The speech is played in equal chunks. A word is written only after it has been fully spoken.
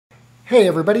Hey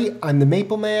everybody, I'm the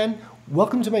Maple Man.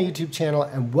 Welcome to my YouTube channel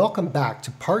and welcome back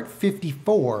to part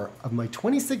 54 of my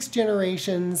 26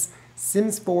 Generations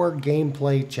Sims 4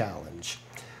 gameplay challenge.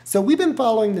 So we've been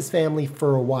following this family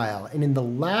for a while, and in the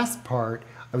last part,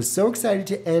 I was so excited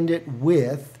to end it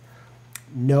with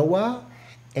Noah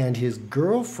and his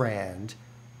girlfriend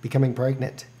becoming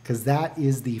pregnant, because that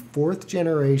is the fourth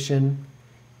generation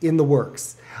in the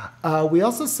works. We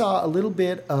also saw a little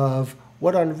bit of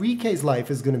what Enrique's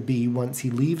life is going to be once he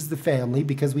leaves the family,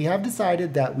 because we have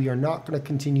decided that we are not going to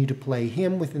continue to play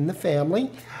him within the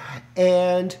family.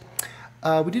 And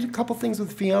we did a couple things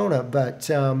with Fiona, but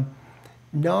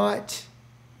not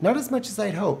as much as I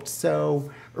had hoped.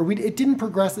 So, it didn't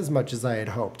progress as much as I had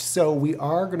hoped. So we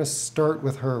are going to start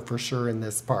with her for sure in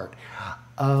this part.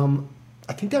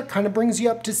 I think that kind of brings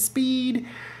you up to speed.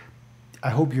 I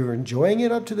hope you're enjoying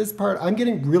it up to this part. I'm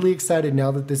getting really excited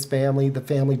now that this family, the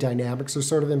family dynamics are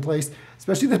sort of in place,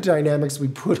 especially the dynamics we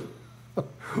put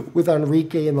with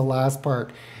Enrique in the last part.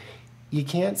 You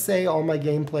can't say all my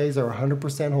gameplays are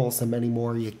 100% wholesome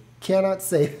anymore. You cannot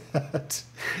say that.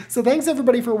 So thanks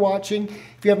everybody for watching.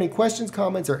 If you have any questions,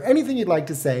 comments, or anything you'd like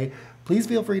to say, please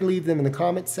feel free to leave them in the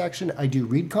comments section. I do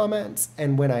read comments,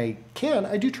 and when I can,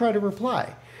 I do try to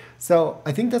reply. So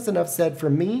I think that's enough said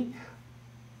from me.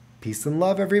 Peace and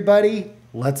love, everybody.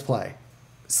 Let's play.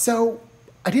 So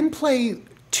I didn't play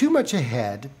too much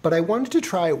ahead, but I wanted to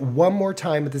try one more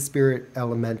time with the spirit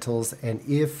elementals and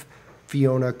if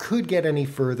Fiona could get any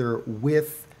further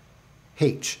with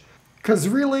H. Because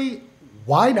really,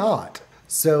 why not?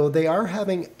 So they are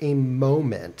having a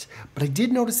moment, but I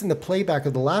did notice in the playback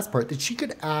of the last part that she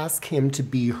could ask him to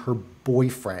be her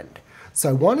boyfriend. So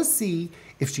I want to see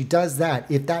if she does that,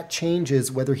 if that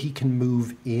changes whether he can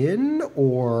move in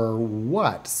or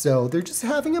what. So they're just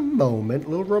having a moment, a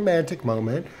little romantic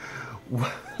moment.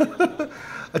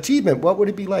 Achievement, what would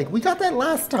it be like? We got that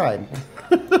last time.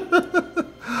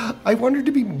 I wanted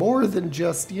to be more than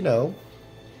just, you know,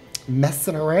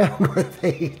 messing around with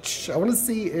H. I want to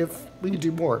see if we can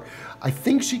do more. I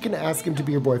think she can ask him to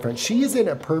be her boyfriend. She is in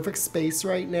a perfect space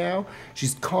right now.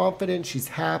 She's confident, she's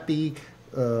happy.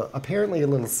 Apparently a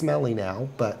little smelly now,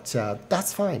 but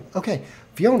that's fine. Okay,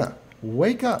 Fiona,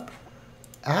 wake up.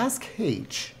 Ask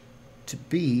H to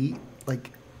be,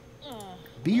 like,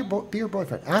 be your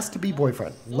boyfriend. Ask to be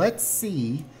boyfriend. Let's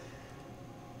see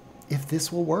if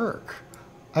this will work.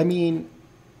 I mean,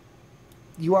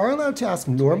 you are allowed to ask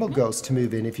normal ghosts to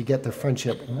move in if you get their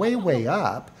friendship way, way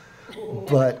up,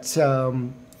 but,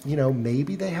 you know,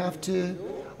 maybe they have to...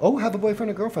 Oh, have a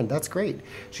boyfriend or girlfriend. That's great.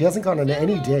 She hasn't gone on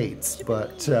any dates,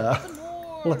 but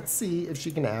let's see if she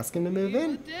can ask him to move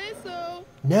in.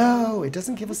 No, it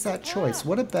doesn't give us that choice.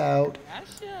 What about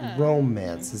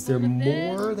romance? Is there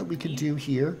more that we could do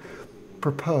here?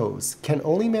 Propose. Can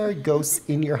only marry ghosts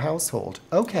in your household.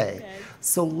 Okay,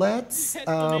 so let's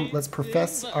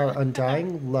profess our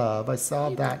undying love. I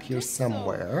saw that here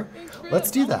somewhere.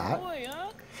 Let's do that.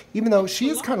 Even though she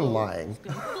is kind of lying.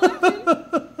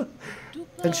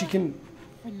 And she can...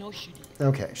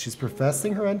 Okay, she's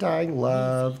professing her undying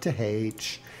love to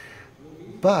H.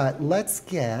 But let's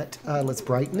get... let's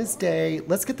brighten his day.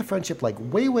 Let's get the friendship, like,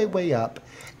 way, way, way up.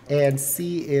 And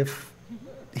see if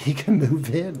he can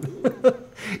move in.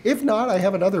 If not, I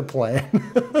have another plan.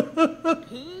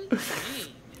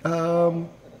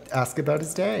 Ask about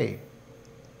his day.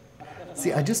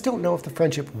 See, I just don't know if the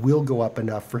friendship will go up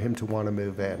enough for him to want to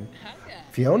move in.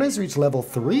 Fiona's reached level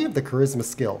 3 of the charisma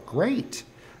skill. Great.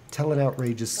 Tell an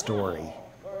outrageous story.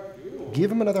 Give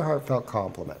him another heartfelt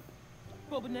compliment.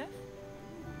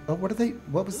 Oh,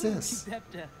 what was this?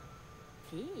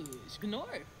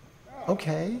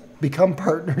 Okay. Become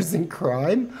partners in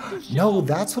crime? No,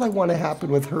 that's what I want to happen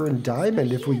with her and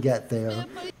Diamond if we get there.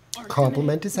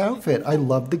 Compliment his outfit. I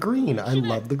love the green. I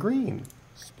love the green.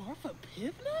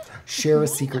 Share a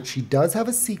secret. She does have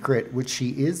a secret, which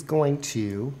she is going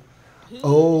to...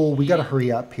 Oh, we got to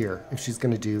hurry up here if she's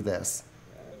going to do this.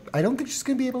 I don't think she's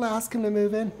going to be able to ask him to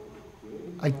move in.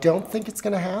 I don't think it's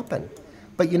going to happen.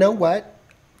 But you know what?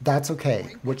 That's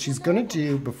okay. What she's going to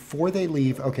do before they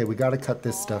leave, okay, we got to cut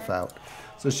this stuff out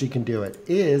so she can do it,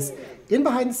 is in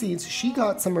behind the scenes, she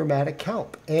got some mermatic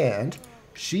kelp, and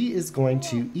she is going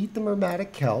to eat the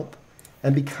mermatic kelp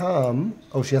and become,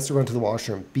 oh, she has to run to the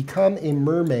washroom, become a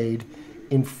mermaid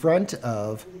in front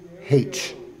of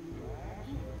H.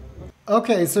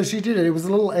 Okay, so she did it. It was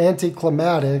a little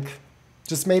anticlimactic.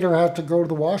 Just made her have to go to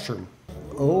the washroom.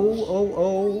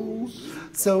 Oh.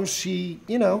 So she,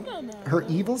 you know, her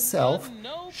evil self,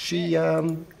 she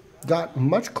got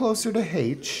much closer to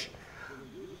H.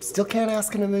 Still can't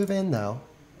ask him to move in, though,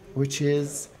 which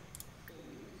is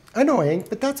Annoying,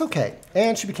 but that's okay.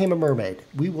 And she became a mermaid.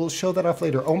 We will show that off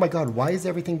later. Oh my god, why is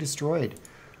everything destroyed?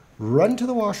 Run to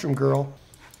the washroom, girl.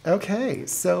 Okay,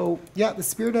 so yeah, the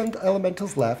spirit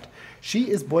elemental's left. She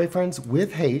is boyfriends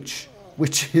with H,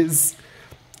 which is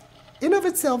in of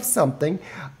itself something,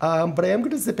 but I am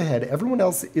going to zip ahead. Everyone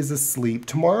else is asleep.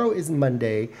 Tomorrow is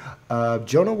Monday.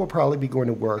 Jonah will probably be going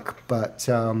to work, but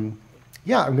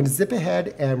yeah, I'm going to zip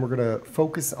ahead and we're going to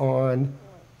focus on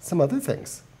some other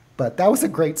things. But that was a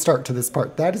great start to this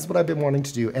part. That is what I've been wanting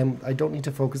to do, and I don't need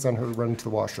to focus on her running to the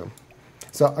washroom.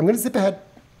 So I'm going to zip ahead.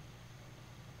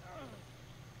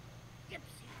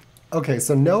 Okay,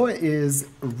 so Noah is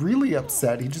really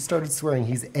upset. He just started swearing.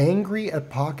 He's angry at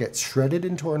Pocket, shredded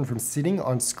and torn from sitting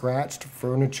on scratched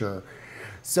furniture.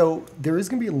 So there is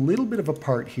going to be a little bit of a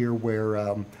part here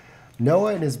where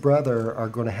Noah and his brother are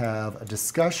going to have a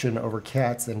discussion over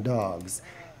cats and dogs.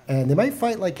 And they might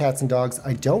fight like cats and dogs.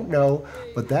 I don't know,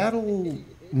 but that'll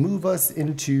move us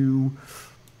into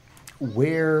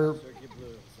where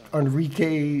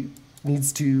Enrique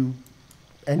needs to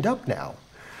end up now.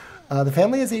 The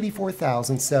family has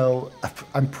 84,000, so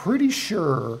I'm pretty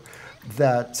sure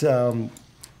that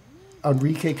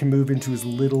Enrique can move into his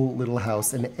little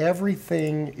house, and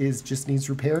everything just needs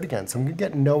repaired again. So I'm gonna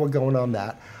get Noah going on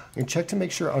that. I'm gonna check to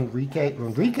make sure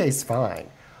Enrique's fine.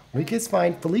 Enrique's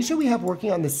fine. Felicia, we have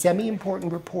working on the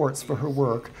semi-important reports for her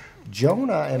work.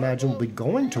 Jonah, I imagine, will be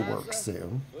going to work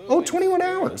soon. Oh, 21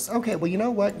 hours. Okay, well, you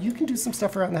know what? You can do some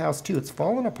stuff around the house too. It's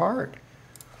falling apart.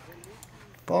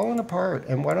 Falling apart.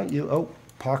 And why don't you... Oh,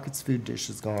 Pocket's food dish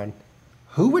is gone.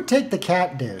 Who would take the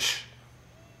cat dish?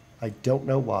 I don't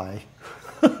know why.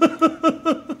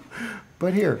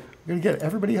 But here, we're going to get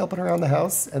everybody helping around the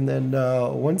house. And then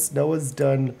once Noah's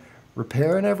done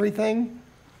repairing everything,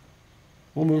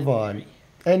 we'll move on.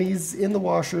 And he's in the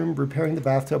washroom repairing the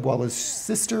bathtub while his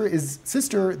sister,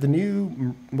 the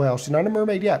new... Well, she's not a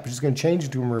mermaid yet, but she's going to change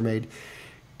into a mermaid,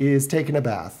 is taking a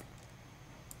bath.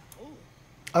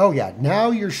 Oh yeah,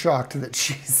 now you're shocked that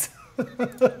she's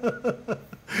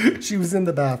she was in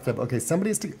the bathtub. Okay,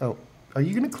 somebody's to... Oh, are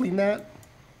you going to clean that?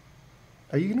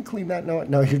 Are you going to clean that?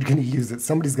 No, you're going to use it.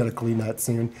 Somebody's got to clean that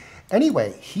soon.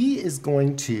 Anyway, he is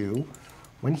going to,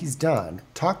 when he's done,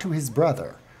 talk to his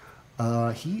brother.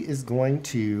 He is going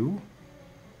to...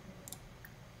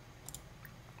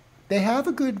 They have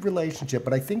a good relationship,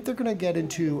 but I think they're going to get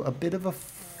into a bit of a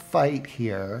fight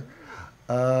here.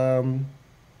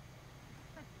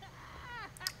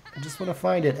 I just want to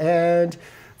find it. And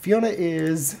Fiona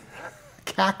is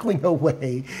cackling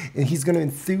away, and he's going to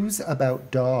enthuse about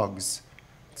dogs.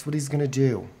 That's what he's going to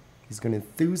do. He's going to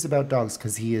enthuse about dogs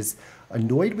because he is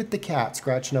annoyed with the cat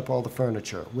scratching up all the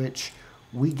furniture, which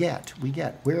we get.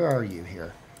 Where are you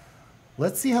here?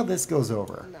 Let's see how this goes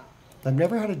over. I've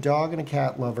never had a dog and a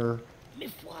cat lover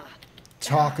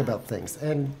talk about things.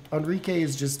 And Enrique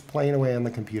is just playing away on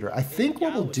the computer. I think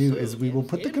what we'll do is we will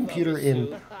put the computer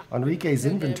in Enrique's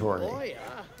inventory.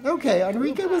 Okay,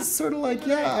 Enrique was sort of like,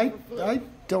 yeah, I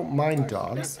don't mind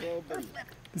dogs.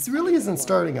 This really isn't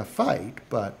starting a fight,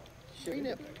 but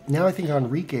now I think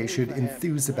Enrique should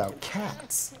enthuse about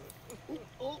cats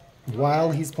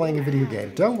while he's playing a video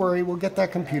game. Don't worry, we'll get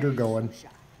that computer going.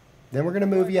 Then we're going to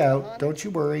move you out. Don't you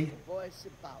worry.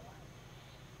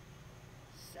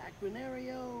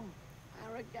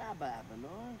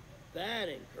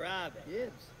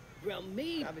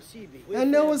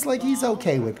 And Noah's like, he's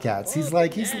okay with cats. He's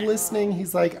like, he's listening.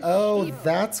 He's like, oh,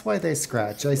 that's why they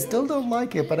scratch. I still don't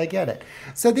like it, but I get it.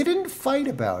 So they didn't fight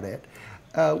about it,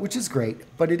 which is great.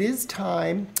 But it is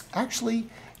time. Actually,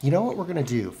 you know what we're going to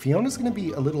do? Fiona's going to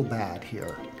be a little bad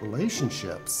here.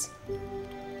 Relationships.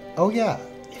 Oh, yeah.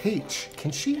 H.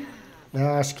 Can she?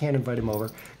 Nah, she can't invite him over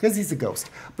because he's a ghost.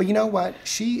 But you know what?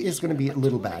 She is going to be a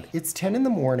little bad. It's 10 in the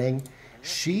morning.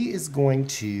 She is going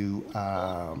to,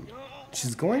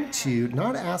 she's going to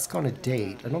not ask on a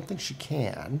date. I don't think she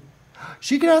can.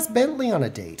 She can ask Bentley on a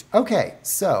date. Okay,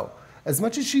 so as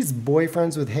much as she's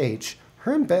boyfriends with H,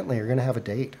 her and Bentley are going to have a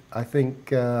date. I think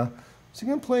she's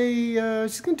going to play,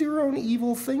 she's going to do her own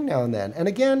evil thing now and then. And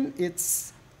again,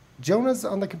 it's Jonah's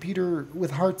on the computer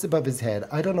with hearts above his head.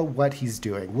 I don't know what he's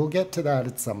doing. We'll get to that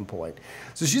at some point.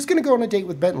 So she's going to go on a date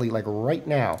with Bentley, like right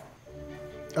now.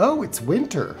 Oh, it's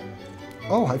winter.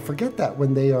 Oh, I forget that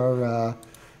when they are,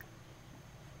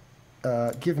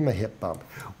 give him a hip bump.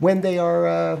 When they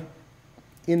are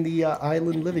in the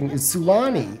island living is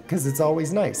Sulani, because it's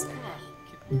always nice.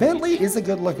 Bentley is a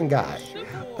good-looking guy.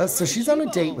 So she's on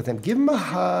a date with him. Give him a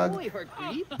hug.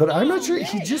 But I'm not sure.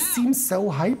 He just seems so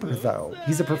hyper, though.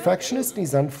 He's a perfectionist and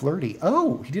he's unflirty.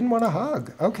 Oh, he didn't want a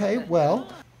hug. Okay, well,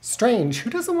 strange. Who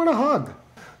doesn't want a hug?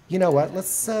 You know what?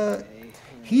 Let's...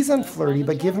 He's unflirty,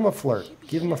 but give him a flirt.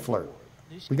 Give him a flirt.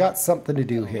 We got something to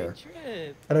do here.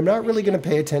 And I'm not really going to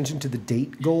pay attention to the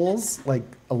date goals like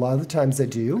a lot of the times I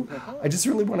do. I just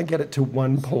really want to get it to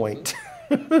 1 point.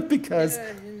 Because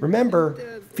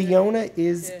remember, Fiona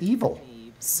is evil.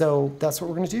 So that's what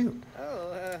we're going to do.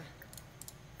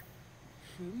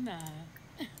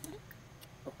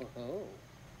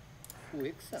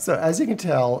 So as you can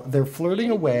tell, they're flirting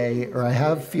away, or I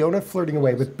have Fiona flirting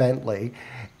away with Bentley,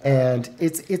 and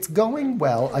it's going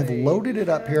well. I've loaded it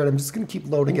up here, and I'm just going to keep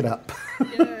loading it up.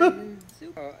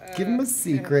 Give him a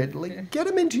secret. Like, get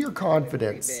him into your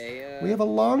confidence. We have a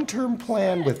long-term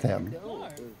plan with him.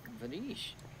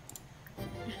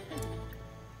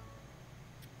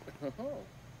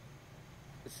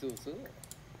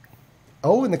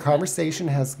 Oh, and the conversation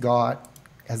has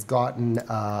gotten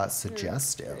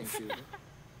suggestive.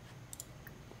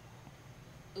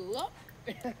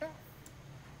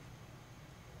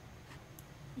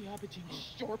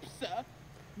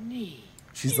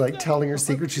 She's like telling her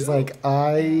secret. She's like,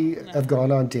 I have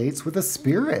gone on dates with a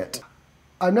spirit.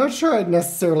 I'm not sure I'd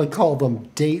necessarily call them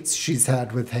dates she's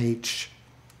had with H.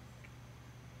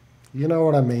 You know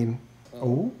what I mean?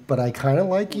 Oh, but I kind of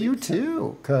like you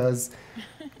too, because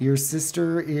your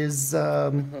sister is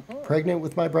pregnant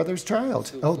with my brother's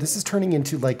child. Oh, this is turning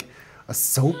into like a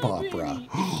soap opera.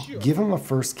 Give him a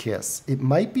first kiss. It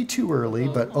might be too early,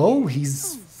 but oh,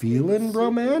 he's feeling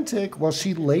romantic. Well,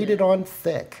 she laid it on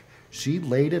thick. She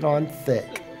laid it on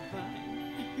thick.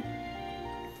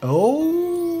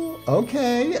 Oh,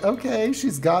 okay, okay.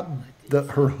 She's got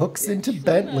her hooks into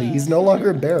Bentley. He's no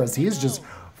longer embarrassed. He is just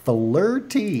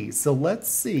flirty. So let's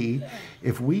see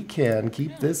if we can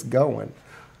keep this going.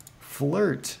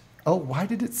 Flirt. Oh, why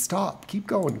did it stop? Keep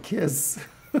going. Kiss.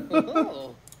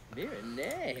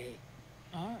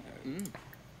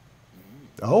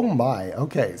 Oh my.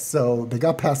 Okay, so they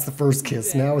got past the first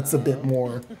kiss. Now it's a bit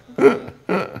more.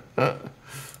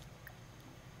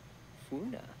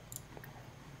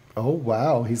 Oh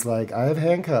wow. He's like, I have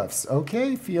handcuffs.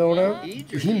 Okay, Fiona.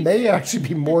 He may actually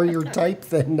be more your type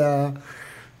than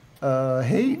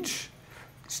H.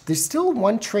 There's still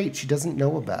one trait she doesn't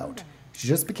know about. She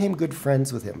just became good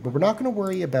friends with him, but we're not going to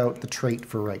worry about the trait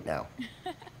for right now.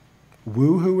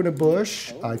 Woohoo in a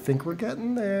bush. I think we're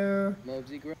getting there.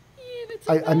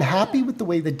 I'm happy with the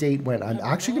way the date went. I'm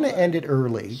actually going to end it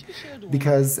early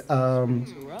because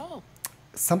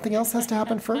something else has to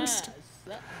happen first.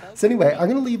 So anyway, I'm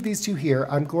going to leave these two here.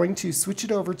 I'm going to switch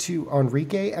it over to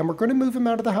Enrique, and we're going to move him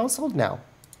out of the household now.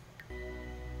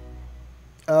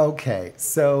 Okay,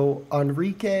 so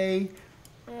Enrique,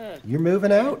 you're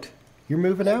moving out. You're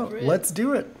moving out. Let's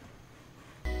do it.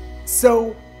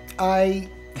 So I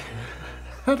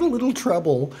had a little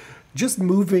trouble just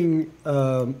moving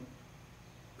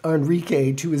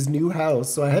Enrique to his new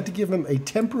house. So I had to give him a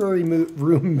temporary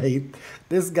roommate,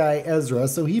 this guy Ezra,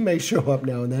 so he may show up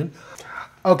now and then.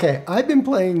 Okay, I've been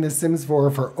playing The Sims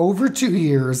 4 for over 2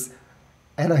 years,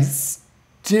 and I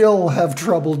still have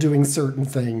trouble doing certain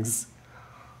things.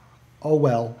 Oh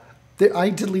well.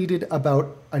 I deleted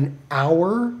about an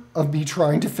hour of me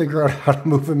trying to figure out how to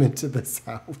move him into this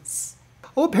house.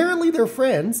 Oh, apparently they're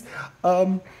friends,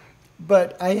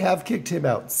 but I have kicked him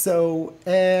out. So,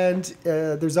 and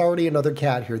there's already another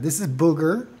cat here. This is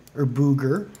Booger, or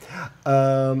Booger,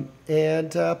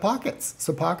 and Pockets.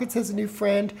 So Pockets has a new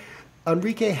friend.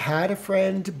 Enrique had a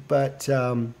friend, but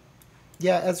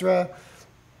yeah, Ezra,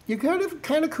 you're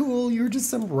kind of cool. You're just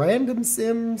some random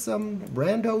sim, some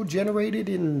rando generated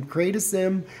in Create a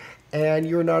Sim, and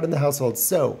you're not in the household.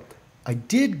 So I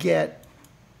did get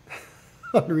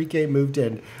Enrique moved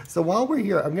in. So while we're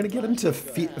here, I'm going to get him to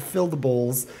fill the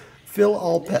bowls, fill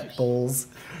all pet bowls,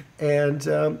 and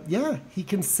yeah, he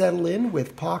can settle in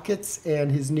with Pockets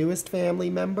and his newest family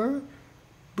member,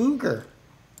 Booger.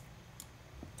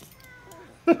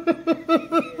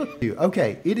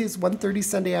 Okay, it is 1:30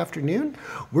 Sunday afternoon.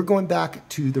 We're going back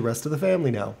to the rest of the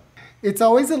family now. It's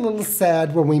always a little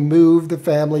sad when we move the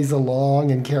families along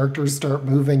and characters start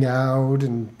moving out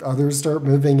and others start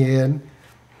moving in.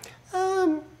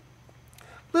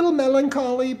 Little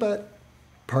melancholy, but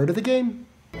part of the game.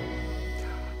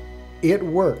 It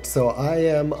worked, so I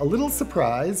am a little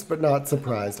surprised, but not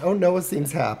surprised. Oh, Noah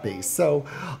seems happy. So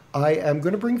I am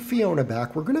going to bring Fiona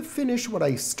back. We're going to finish what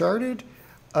I started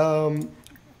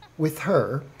with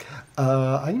her.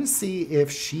 I'm going to see if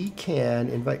she can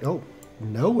invite... Oh,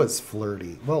 Noah's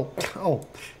flirty. Well, oh,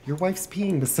 your wife's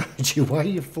peeing beside you. Why are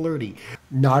you flirty?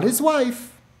 Not his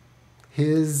wife.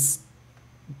 His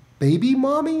baby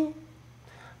mommy?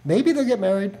 Maybe they'll get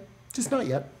married. Just not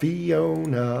yet.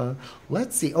 Fiona.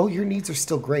 Let's see. Oh, your needs are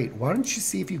still great. Why don't you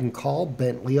see if you can call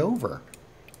Bentley over?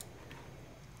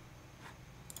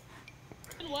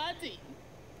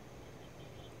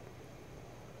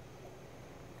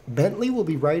 Bentley will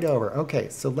be right over. Okay,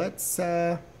 so let's,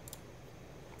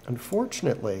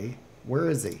 unfortunately, where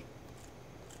is he?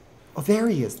 Oh, there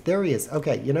he is. There he is.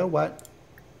 Okay, you know what?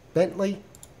 Bentley,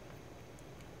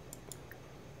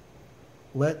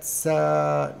 let's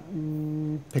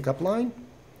pick up line.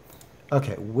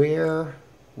 Okay,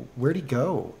 where'd he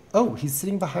go? Oh, he's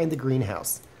sitting behind the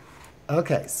greenhouse.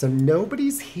 Okay, so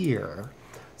nobody's here.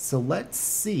 So let's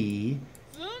see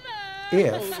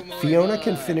if Fiona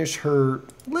can finish her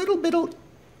little bit of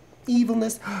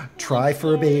evilness. Try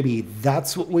for a baby.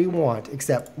 That's what we want.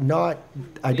 Except not,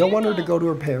 I don't want her to go to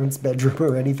her parents' bedroom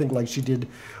or anything like she did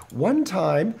one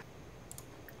time.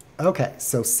 Okay,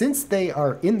 so since they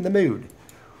are in the mood,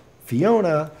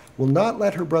 Fiona will not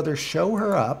let her brother show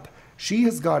her up. She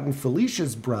has gotten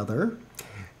Felicia's brother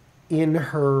in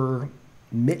her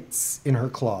mitts, in her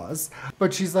claws.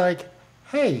 But she's like,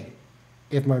 hey,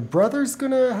 if my brother's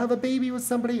gonna have a baby with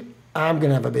somebody, I'm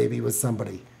gonna have a baby with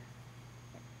somebody.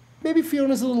 Maybe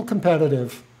Fiona's a little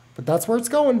competitive, but that's where it's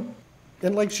going.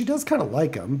 And like, she does kind of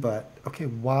like him, but okay,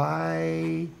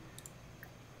 where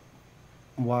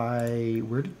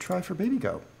did try for baby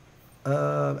go?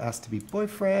 Asked to be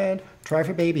boyfriend, try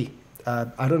for baby.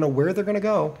 I don't know where they're gonna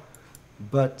go,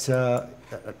 but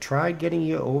tried getting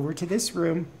you over to this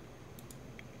room.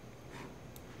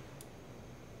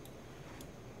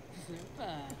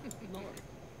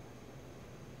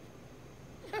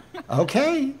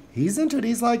 Okay, he's into it.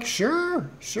 He's like, sure,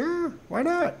 why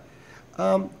not?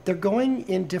 They're going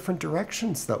in different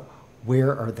directions, though.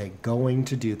 Where are they going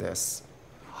to do this?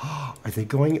 Are they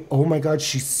going? Oh my God,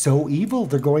 she's so evil.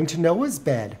 They're going to Noah's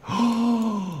bed.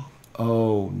 Oh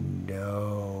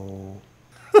no.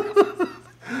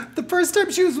 The first time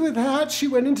she was with Hatch, she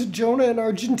went into Jonah and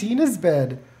Argentina's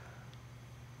bed.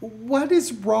 What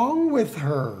is wrong with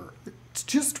her? It's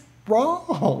just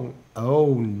wrong.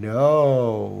 Oh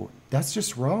no. That's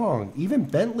just wrong. Even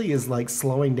Bentley is like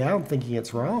slowing down thinking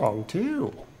it's wrong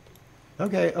too.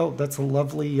 Okay, oh, that's a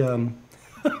lovely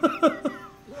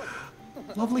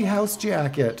lovely house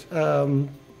jacket.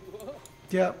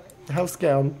 Yeah, house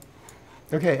gown.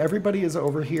 Okay, everybody is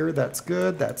over here. That's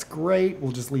good. That's great.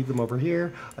 We'll just leave them over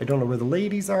here. I don't know where the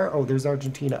ladies are. Oh, there's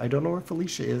Argentina. I don't know where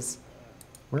Felicia is.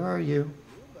 Where are you?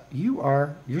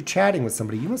 You're chatting with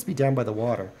somebody. You must be down by the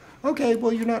water. Okay,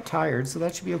 well, you're not tired, so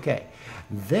that should be okay.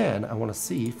 Then I want to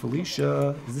see,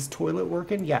 Felicia, is this toilet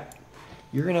working? Yeah.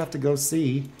 You're going to have to go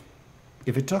see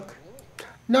if it took.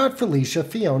 Not Felicia,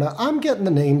 Fiona. I'm getting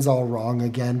the names all wrong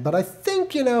again, but I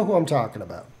think you know who I'm talking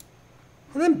about.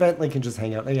 And then Bentley can just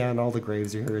hang out. Yeah, and all the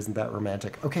graves are here. Isn't that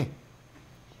romantic? Okay.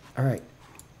 All right.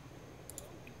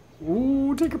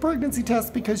 Ooh, take a pregnancy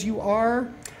test because you are...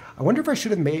 I wonder if I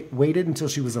should have waited until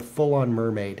she was a full-on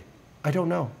mermaid. I don't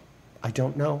know.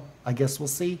 I guess we'll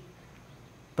see.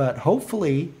 But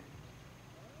hopefully,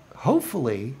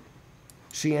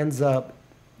 she ends up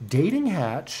dating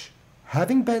Hatch,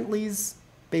 having Bentley's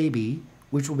baby,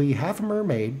 which will be half a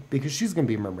mermaid because she's going to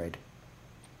be a mermaid.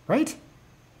 Right?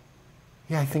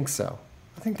 Yeah, I think so.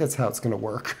 I think that's how it's going to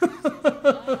work.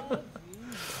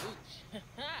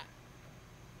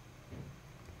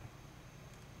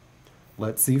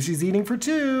 Let's see if she's eating for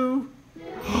two.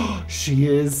 She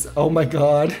is. Oh my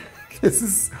God. This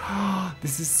is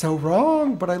so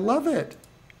wrong, but I love it.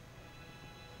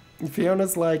 And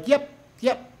Fiona's like, yep.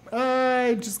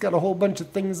 I just got a whole bunch of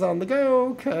things on the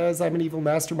go because I'm an evil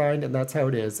mastermind and that's how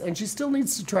it is. And she still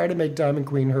needs to try to make Diamond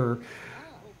Queen her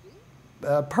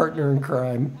partner in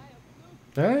crime.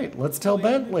 All right, let's tell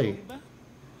Bentley.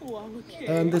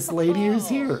 And this lady who's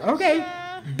here. Okay,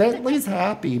 Bentley's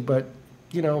happy, but,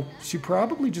 you know, she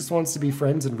probably just wants to be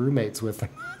friends and roommates with him.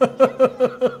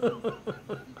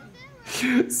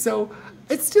 So,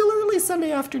 it's still early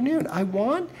Sunday afternoon.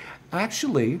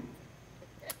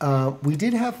 We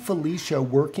did have Felicia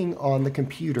working on the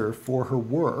computer for her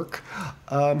work.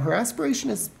 Her aspiration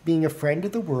is being a friend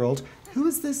of the world. Who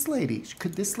is this lady?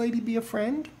 Could this lady be a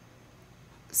friend?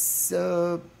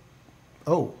 So,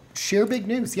 oh, share big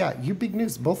news. Yeah, you big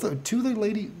news. Two of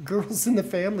the girls in the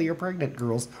family are pregnant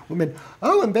women.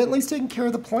 Oh, and Bentley's taking care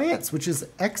of the plants, which is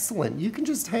excellent. You can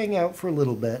just hang out for a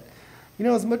little bit. You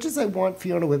know, as much as I want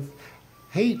Fiona with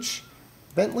H,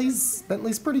 Bentley's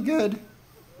pretty good.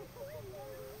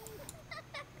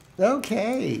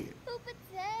 Okay.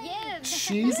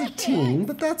 She's a teen,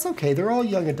 but that's okay. They're all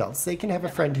young adults. They can have a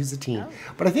friend who's a teen.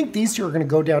 But I think these two are going to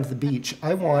go down to the beach.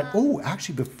 I want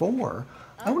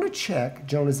to check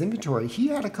Jonah's inventory. He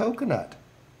had a coconut.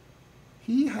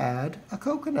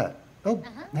 Oh,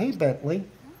 hey, Bentley.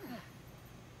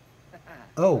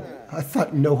 Oh, I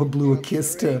thought Noah blew a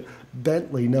kiss to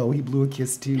Bentley. No, he blew a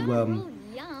kiss to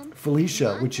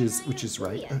Felicia, which is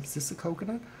right. Is this a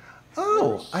coconut?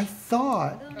 Oh, I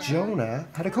thought Jonah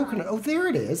had a coconut. Oh, there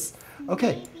it is.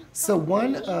 Okay, so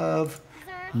one of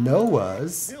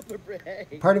Noah's,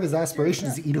 part of his aspiration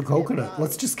is to eat a coconut.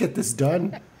 Let's just get this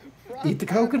done. Eat the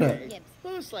coconut.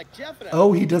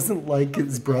 Oh, he doesn't like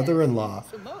his brother-in-law.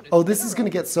 Oh, this is going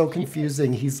to get so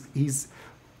confusing. He's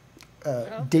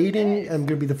dating and going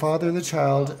to be the father of the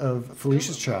child of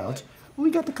Felicia's child. Oh,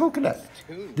 we got the coconut.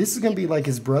 This is going to be like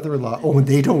his brother-in-law. Oh, and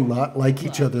they do not like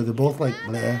each other. They're both like,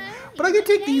 bleh. But I'm going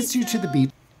to take these two to the beach.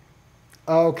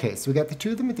 Okay, so we got the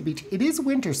two of them at the beach. It is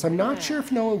winter, so I'm not sure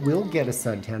if Noah will get a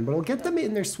suntan, but I'll get them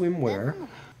in their swimwear.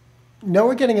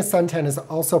 Noah getting a suntan is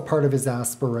also part of his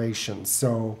aspiration,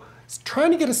 so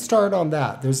trying to get a start on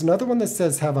that. There's another one that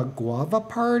says have a guava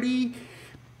party.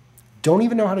 Don't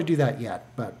even know how to do that yet,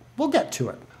 but we'll get to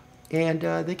it. And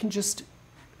they can just,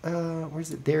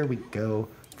 where's it? There we go.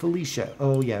 Felicia.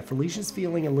 Oh yeah, Felicia's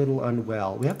feeling a little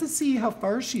unwell. We have to see how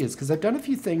far she is, because I've done a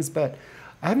few things, but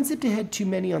I haven't zipped ahead too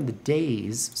many on the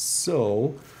days.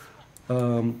 So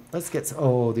let's get,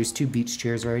 oh, there's two beach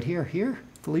chairs right here. Here,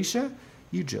 Felicia,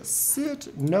 you just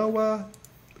sit. Noah,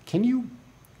 can you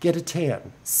get a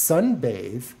tan?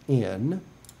 Sunbathe in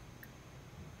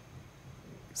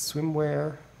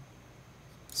swimwear.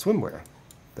 Swimwear.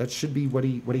 That should be what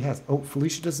he has. Oh,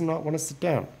 Felicia does not want to sit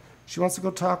down. She wants to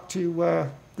go talk to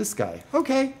this guy.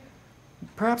 Okay.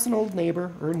 Perhaps an old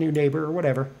neighbor or a new neighbor or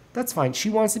whatever. That's fine. She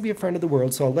wants to be a friend of the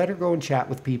world, so I'll let her go and chat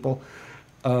with people.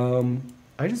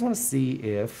 I just want to see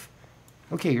if...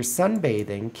 Okay, you're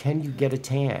sunbathing. Can you get a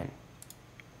tan?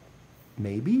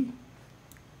 Maybe?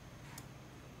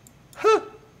 Huh.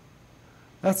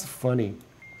 That's funny.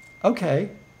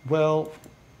 Okay, well...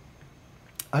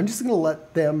 I'm just going to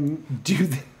let them do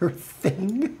their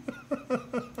thing.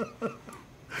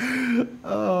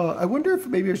 I wonder if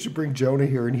maybe I should bring Jonah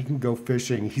here and he can go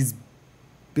fishing. He's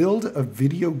build a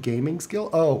video gaming skill.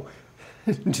 Oh,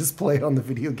 just play on the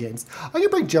video games. I'm going to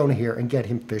bring Jonah here and get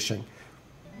him fishing.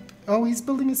 Oh, he's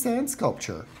building a sand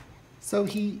sculpture. So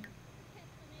he...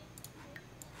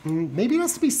 Maybe it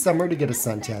has to be summer to get a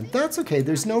suntan. That's okay.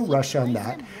 There's no rush on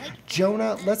that.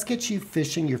 Jonah, let's get you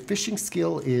fishing. Your fishing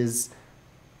skill is...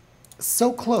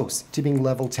 so close to being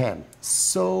level 10.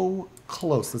 So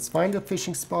close. Let's find a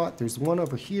fishing spot. There's one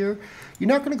over here. You're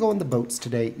not going to go in the boats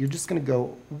today. You're just going to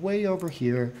go way over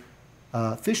here.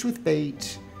 Fish with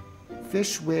bait.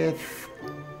 Fish with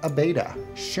a beta.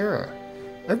 Sure.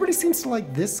 Everybody seems to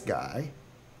like this guy.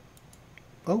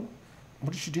 Oh,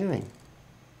 what is she doing?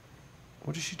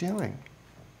 What is she doing?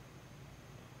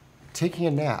 Taking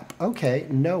a nap. Okay,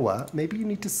 Noah, maybe you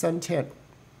need to suntan.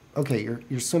 Okay,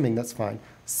 you're swimming, that's fine.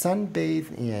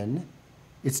 Sunbathe in.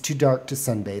 It's too dark to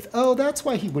sunbathe. Oh, that's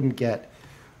why he wouldn't get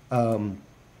a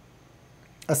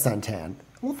suntan.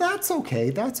 Well, that's okay,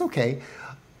 that's okay.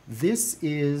 This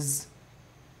is,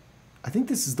 I think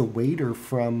this is the waiter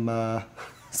from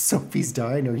Sophie's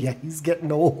Diner. Yeah, he's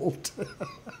getting old.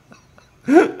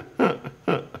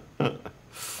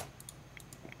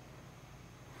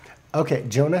 Okay,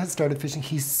 Jonah has started fishing.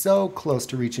 He's so close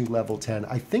to reaching level 10.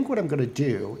 I think what I'm going to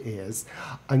do is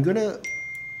I'm going to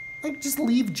just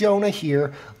leave Jonah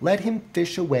here, let him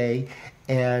fish away,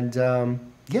 and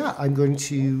yeah, I'm going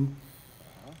to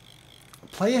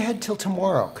play ahead till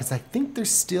tomorrow because I think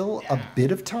there's still a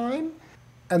bit of time.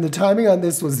 And the timing on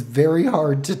this was very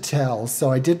hard to tell, so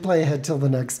I did play ahead till the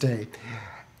next day.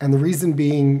 And the reason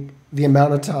being the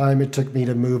amount of time it took me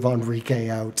to move Enrique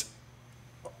out.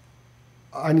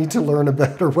 I need to learn a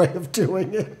better way of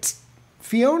doing it.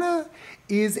 Fiona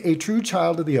is a true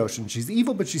child of the ocean. She's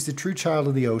evil, but she's a true child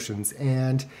of the oceans.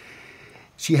 And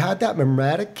she had that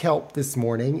mermatic kelp this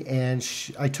morning, and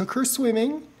I took her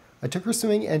swimming.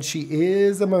 And she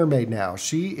is a mermaid now.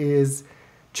 She is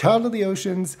child of the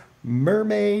oceans,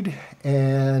 mermaid,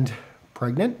 and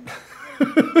pregnant.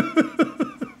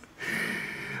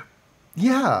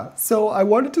 Yeah, so I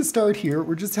wanted to start here.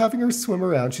 We're just having her swim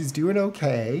around. She's doing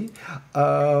okay.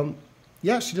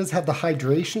 Yeah, she does have the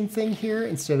hydration thing here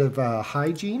instead of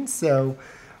hygiene. So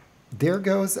there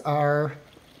goes our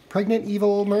pregnant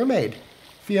evil mermaid,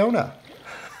 Fiona.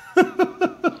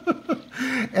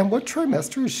 And what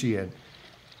trimester is she in?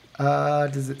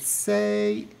 Does it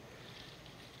say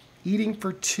eating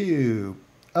for 2?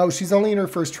 Oh, she's only in her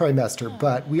first trimester,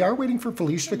 but we are waiting for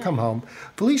Felicia to come home.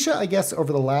 Felicia, I guess,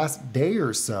 over the last day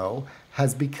or so,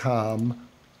 has become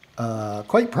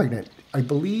quite pregnant. I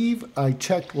believe I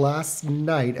checked last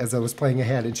night as I was playing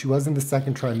ahead, and she was in the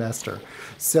second trimester.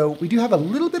 So we do have a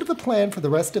little bit of a plan for the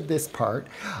rest of this part.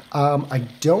 I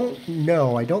don't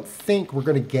know. I don't think we're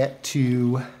going to get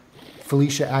to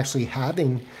Felicia actually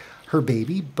having her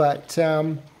baby, but...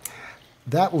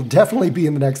 That will definitely be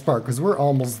in the next part because we're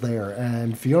almost there.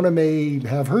 And Fiona may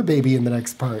have her baby in the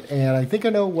next part. And I think I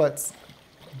know what's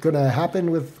going to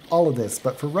happen with all of this.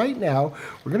 But for right now,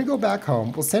 we're going to go back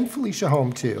home. We'll send Felicia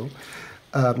home too.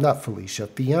 Not Felicia,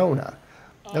 Fiona.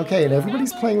 Okay, and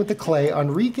everybody's playing with the clay.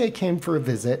 Enrique came for a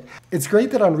visit. It's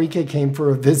great that Enrique came for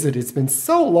a visit. It's been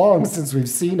so long since we've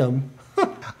seen him.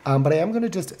 But I am going to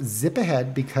just zip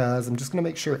ahead because I'm just going to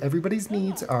make sure everybody's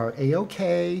needs are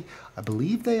A-okay. I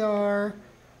believe they are.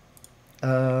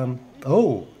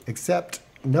 Except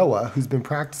Noah, who's been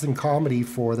practicing comedy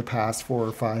for the past 4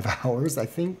 or 5 hours. I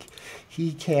think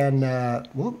he can,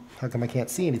 how come I can't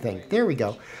see anything? There we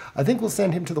go. I think we'll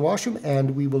send him to the washroom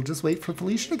and we will just wait for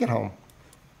Felicia to get home.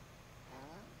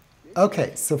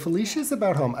 Okay, so Felicia's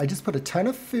about home. I just put a ton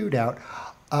of food out.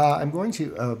 I'm going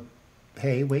to,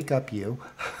 hey, wake up you.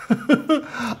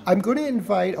 I'm going to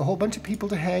invite a whole bunch of people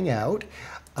to hang out.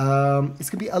 It's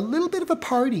going to be a little bit of a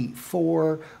party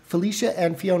for Felicia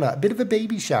and Fiona, a bit of a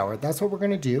baby shower. That's what we're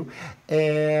going to do.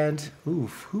 And,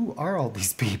 oof, who are all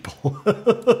these people?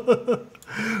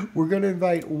 We're going to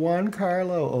invite Juan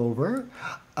Carlo over.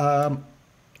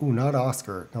 Not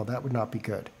Oscar. No, that would not be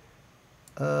good.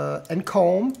 And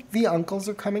Combe, the uncles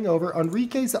are coming over.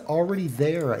 Enrique's already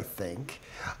there, I think.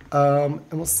 And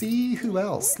we'll see who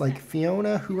else. Like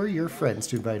Fiona, who are your friends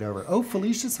to invite over? Oh,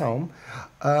 Felicia's home.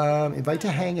 Invite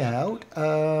to hang out.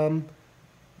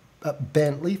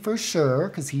 Bentley for sure,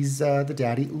 because he's the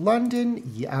daddy. London,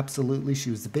 yeah, absolutely. She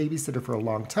was the babysitter for a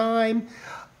long time.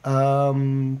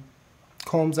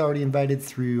 Combs already invited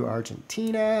through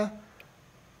Argentina.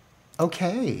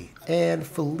 Okay, and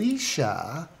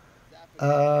Felicia,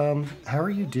 how are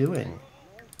you doing?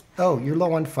 Oh, you're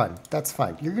low on fun. That's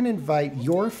fine. You're going to invite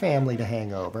your family to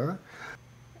hang over.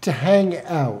 To hang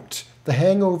out. The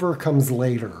hangover comes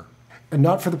later. And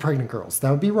not for the pregnant girls.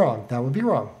 That would be wrong. That would be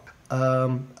wrong.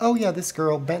 Oh yeah, this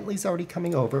girl, Bentley's already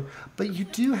coming over. But you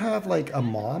do have like a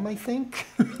mom, I think.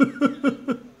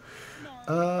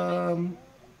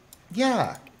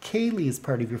 Yeah, Kaylee is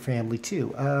part of your family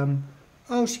too.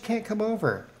 Oh, she can't come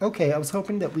over. Okay, I was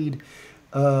hoping that we'd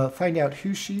find out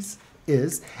who she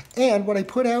is. And what I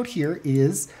put out here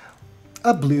is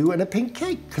a blue and a pink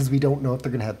cake because we don't know if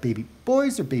they're going to have baby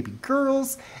boys or baby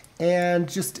girls, and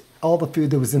just all the food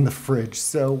that was in the fridge.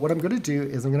 So what I'm going to do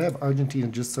is I'm going to have Argentina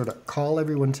just sort of call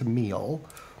everyone to meal.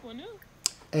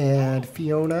 And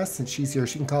Fiona, since she's here,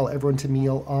 she can call everyone to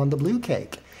meal on the blue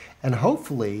cake. And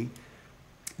hopefully,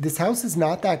 this house is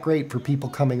not that great for people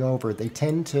coming over. They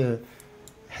tend to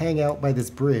hang out by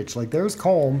this bridge. Like there's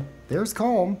Colm. There's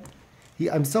Colm.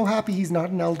 I'm so happy he's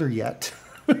not an elder yet.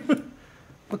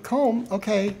 But Colm,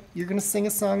 okay, you're going to sing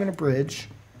a song on a bridge.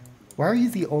 Why are you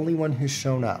the only one who's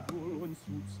shown up?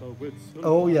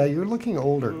 Oh yeah, you're looking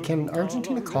older. Can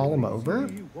Argentina call him over?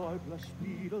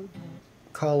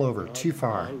 Call over, too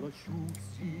far.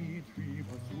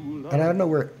 And I don't know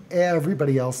where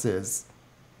everybody else is.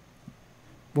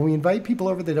 When we invite people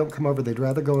over, they don't come over. They'd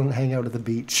rather go and hang out at the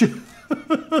beach.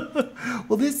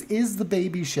 Well, this is the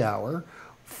baby shower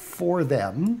for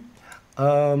them.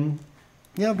 Yeah,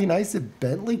 it'd be nice if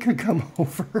Bentley could come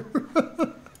over.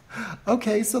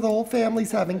 Okay, so the whole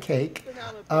family's having cake.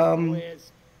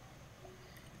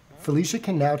 Felicia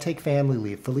can now take family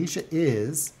leave. Felicia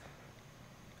is,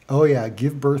 oh yeah,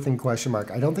 give birth in question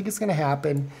mark. I don't think it's going to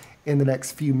happen in the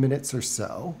next few minutes or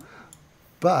so.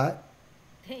 But,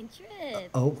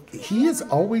 oh, he is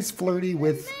always flirty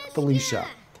with Felicia.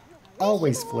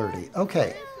 Always flirty.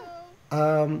 Okay.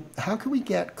 How can we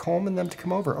get Colm and them to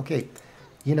come over? Okay,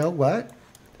 you know what?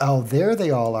 Oh, there they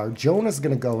all are. Jonah's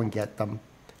going to go and get them.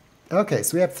 Okay,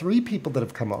 so we have 3 people that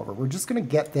have come over. We're just going to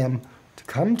get them to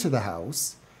come to the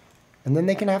house, and then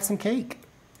they can have some cake.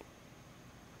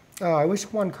 Oh, I wish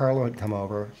Juan Carlo had come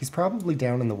over. He's probably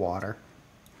down in the water.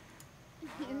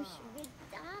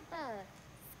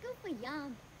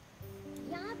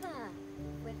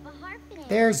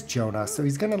 There's Jonah. So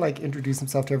he's going to like introduce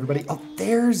himself to everybody. Oh,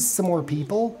 there's some more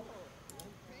people.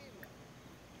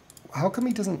 How come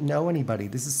he doesn't know anybody?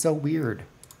 This is so weird.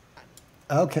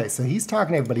 Okay, so he's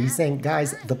talking to everybody. He's saying,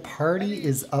 guys, the party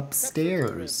is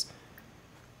upstairs.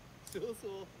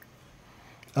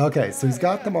 Okay, so he's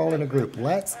got them all in a group.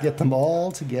 Let's get them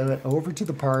all to get over to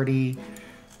the party.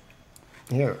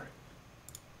 Here.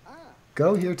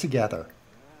 Go here together.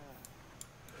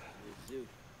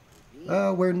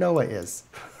 Where Noah is.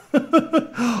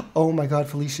 Oh my God,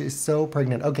 Felicia is so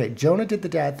pregnant. Okay, Jonah did the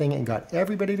dad thing and got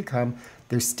everybody to come.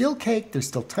 There's still cake. There's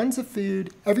still tons of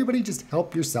food. Everybody just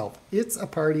help yourself. It's a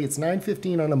party. It's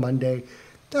 9:15 on a Monday.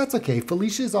 That's okay.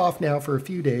 Felicia is off now for a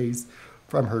few days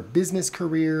from her business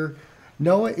career.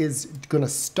 Noah is going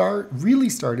to really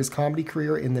start his comedy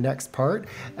career in the next part,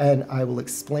 and I will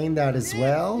explain that as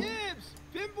well.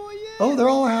 Oh, they're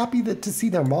all happy to see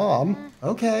their mom.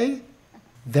 Okay.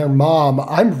 Their mom.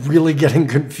 I'm really getting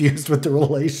confused with the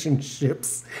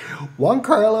relationships. Juan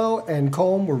Carlo and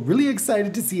Colm were really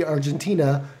excited to see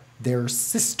Argentina, their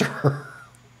sister.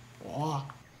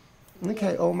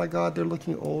 Okay, oh my God, they're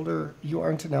looking older. You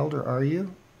aren't an elder, are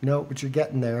you? No, but you're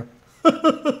getting there.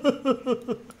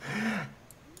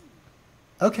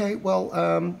 Okay, well,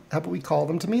 how about we call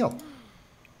them to meal?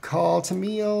 Call to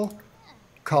meal.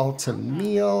 Call to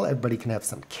meal. Everybody can have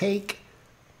some cake.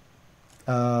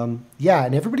 Yeah,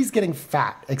 and everybody's getting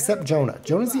fat except Jonah.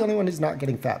 Jonah's the only one who's not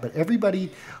getting fat, but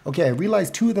everybody, okay, I realize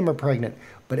 2 of them are pregnant,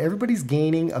 but everybody's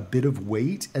gaining a bit of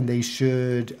weight, and they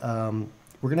should,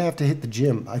 we're going to have to hit the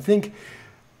gym. I think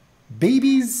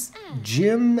babies,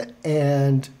 gym,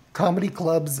 and comedy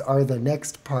clubs are the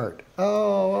next part.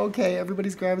 Oh, okay,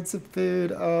 everybody's grabbing some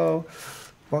food. Oh,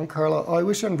 Juan Carlo. Oh, I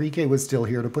wish Enrique was still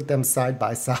here to put them side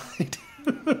by side.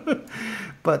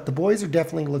 But the boys are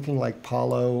definitely looking like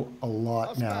Paulo a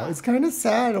lot now. It's kind of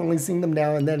sad only seeing them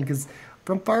now and then, because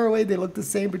from far away they look the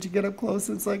same, but you get up close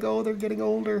and it's like, oh, they're getting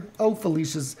older. Oh,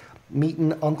 Felicia's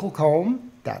meeting Uncle Colm.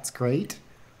 That's great.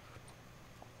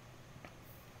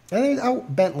 And then, oh,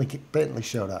 Bentley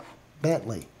showed up.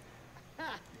 Bentley.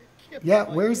 Yeah,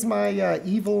 where's my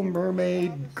evil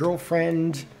mermaid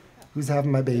girlfriend who's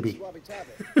having my baby?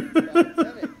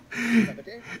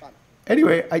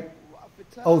 Anyway,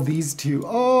 oh, these two.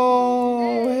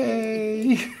 Oh,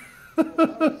 hey.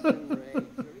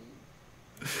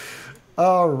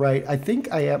 All right, I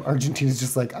think I am. Argentina's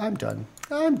just like, I'm done.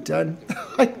 I'm done.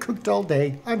 I cooked all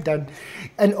day. I'm done.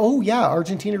 And oh, yeah,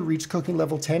 Argentina reached cooking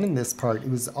level 10 in this part. It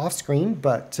was off screen,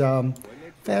 but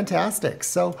fantastic.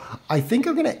 So I think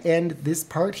I'm going to end this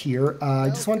part here. I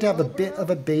just want to have a bit of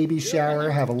a baby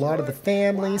shower, have a lot of the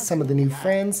family, some of the new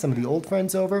friends, some of the old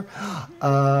friends over.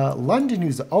 London,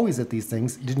 who's always at these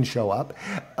things, didn't show up,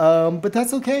 but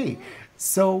that's okay.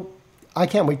 So I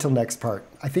can't wait till next part.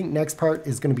 I think next part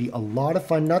is going to be a lot of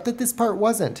fun. Not that this part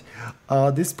wasn't.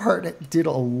 This part did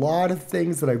a lot of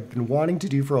things that I've been wanting to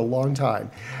do for a long time,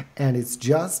 and it's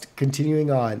just continuing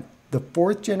on. The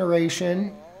 4th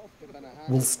generation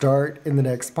will start in the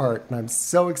next part, and I'm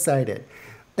so excited.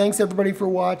 Thanks everybody for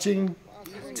watching.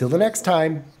 Till the next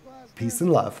time, peace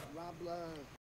and love.